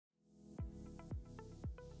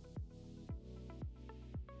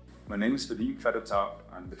My name is Vadim Fedotov.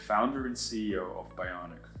 I'm the founder and CEO of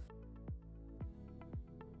Bioniq.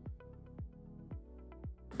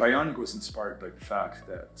 Bioniq was inspired by the fact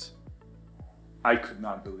that I could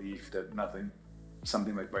not believe that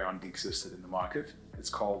something like Bioniq existed in the market. It's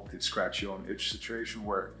called the scratch your own itch situation,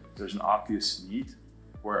 where there's an obvious need,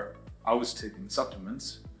 where I was taking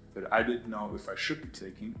supplements that I didn't know if I should be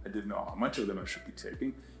taking, I didn't know how much of them I should be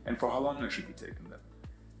taking, and for how long I should be taking them.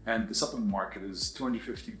 And the supplement market is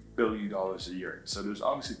 $250 billion a year. So there's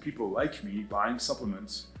obviously people like me buying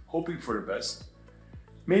supplements, hoping for the best,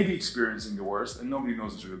 maybe experiencing the worst, and nobody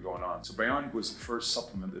knows what's really going on. So Bioniq was the first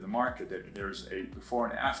supplement in the market that there's a before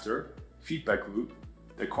and after feedback loop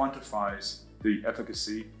that quantifies the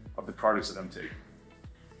efficacy of the products that I'm taking.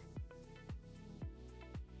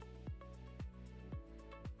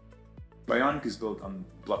 Bioniq is built on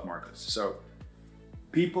blood markers. So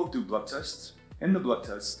people do blood tests. In the blood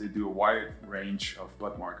tests, they do a wide range of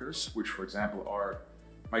blood markers, which for example are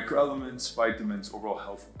microelements, vitamins, overall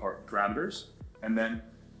health parameters. And then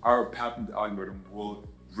our patent algorithm will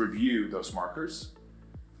review those markers,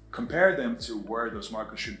 compare them to where those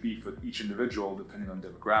markers should be for each individual, depending on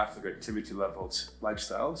demographic, activity levels,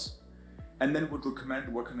 lifestyles. And then would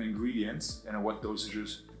recommend what kind of ingredients and what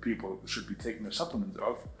dosages people should be taking their supplements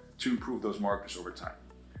of to improve those markers over time.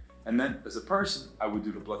 And then as a person, I would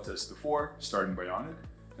do the blood test before starting Bioniq,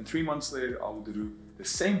 and 3 months later, I will do the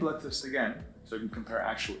same blood test again, so I can compare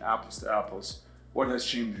actual apples to apples, what has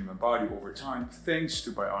changed in my body over time, thanks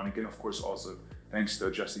to Bioniq, and of course also thanks to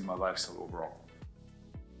adjusting my lifestyle overall.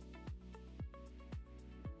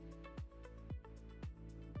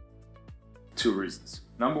 Two reasons.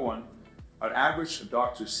 Number one, on average, a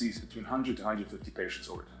doctor sees between 100 to 150 patients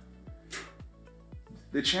over time.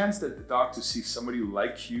 The chance that the doctor sees somebody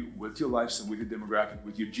like you with your lifestyle, with your demographic,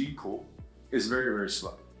 with your gene pool is very, very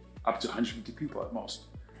slow, up to 150 people at most.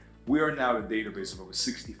 We are now a database of over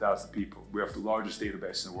 60,000 people. We have the largest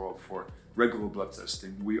database in the world for regular blood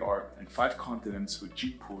testing. We are in 5 continents with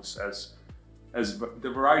gene pools as the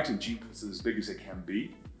variety of gene pools is as big as it can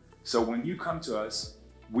be. So when you come to us,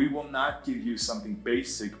 we will not give you something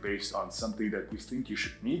basic based on something that we think you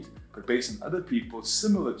should need, but based on other people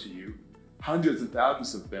similar to you, hundreds of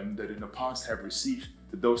thousands of them that in the past have received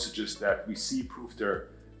the dosages that we see prove their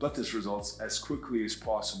blood test results as quickly as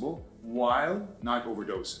possible while not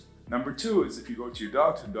overdosing. Number two is if you go to your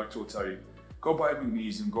doctor, the doctor will tell you, go buy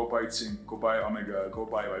magnesium, go buy zinc, go buy omega, go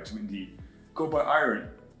buy vitamin D, go buy iron.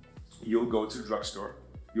 You'll go to the drugstore,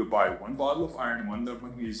 you'll buy 1 bottle of iron, 1 of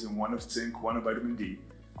magnesium, 1 of zinc, 1 of vitamin D.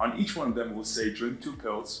 On each one of them will say drink 2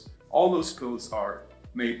 pills. All those pills are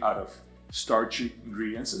made out of starchy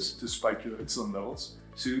ingredients to spike your insulin levels.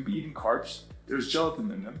 So you'll be eating carbs, there's gelatin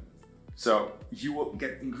in them. So you will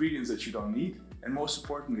get ingredients that you don't need. And most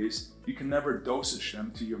importantly is you can never dosage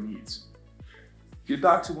them to your needs. Your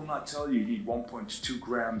doctor will not tell you need 1.2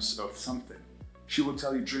 grams of something. She will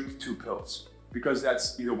tell you drink 2 pills because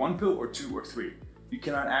that's either 1 pill or 2 or 3. You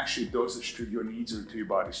cannot actually dosage to your needs or to your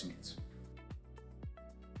body's needs.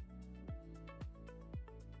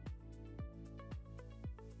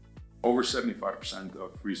 Over 75% of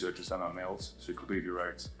research is done on males, so you're completely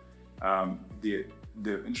right. The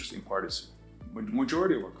interesting part is the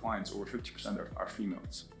majority of our clients, over 50% are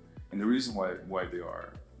females. And the reason why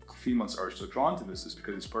females are so drawn to this is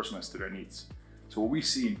because it's personalized to their needs. So what we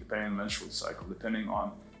see depending on the menstrual cycle, depending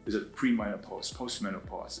on is it pre-menopause,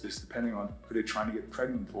 post-menopause, is depending on who they're trying to get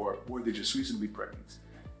pregnant or were they just recently pregnant.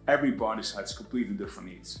 Every body has completely different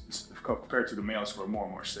needs compared to the males who are more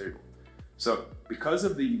and more stable. So because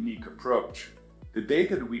of the unique approach, the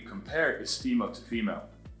data that we compare is female to female.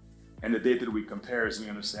 And the data that we compare is we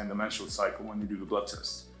understand the menstrual cycle when we do the blood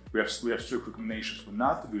tests. We have strict recommendations for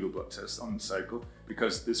not to do the blood test on the cycle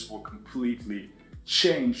because this will completely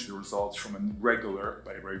change the results from a regular,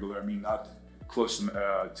 by regular I mean not close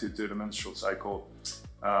to the menstrual cycle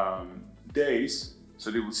days, so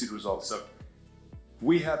they will see the results. So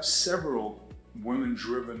we have several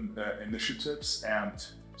women-driven initiatives and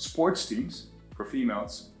sports teams for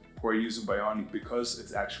females who are using Bioniq because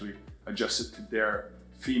it's actually adjusted to their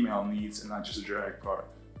female needs and not just a genetic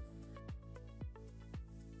product.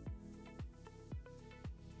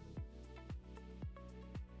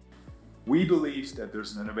 We believe that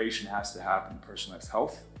there's an innovation has to happen in personalized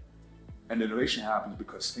health, and the innovation happens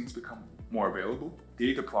because things become more available,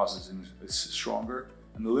 data processing is stronger,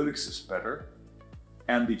 analytics is better,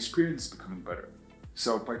 and the experience is becoming better.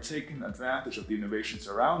 So by taking advantage of the innovations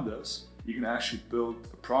around us, you can actually build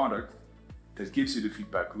a product that gives you the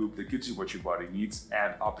feedback loop, that gives you what your body needs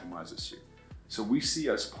and optimizes you. So we see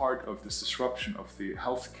as part of this disruption of the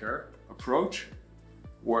healthcare approach,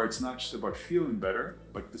 where it's not just about feeling better,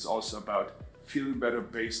 but it's also about feeling better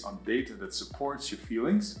based on data that supports your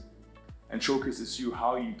feelings and showcases you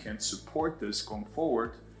how you can support this going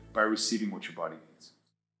forward by receiving what your body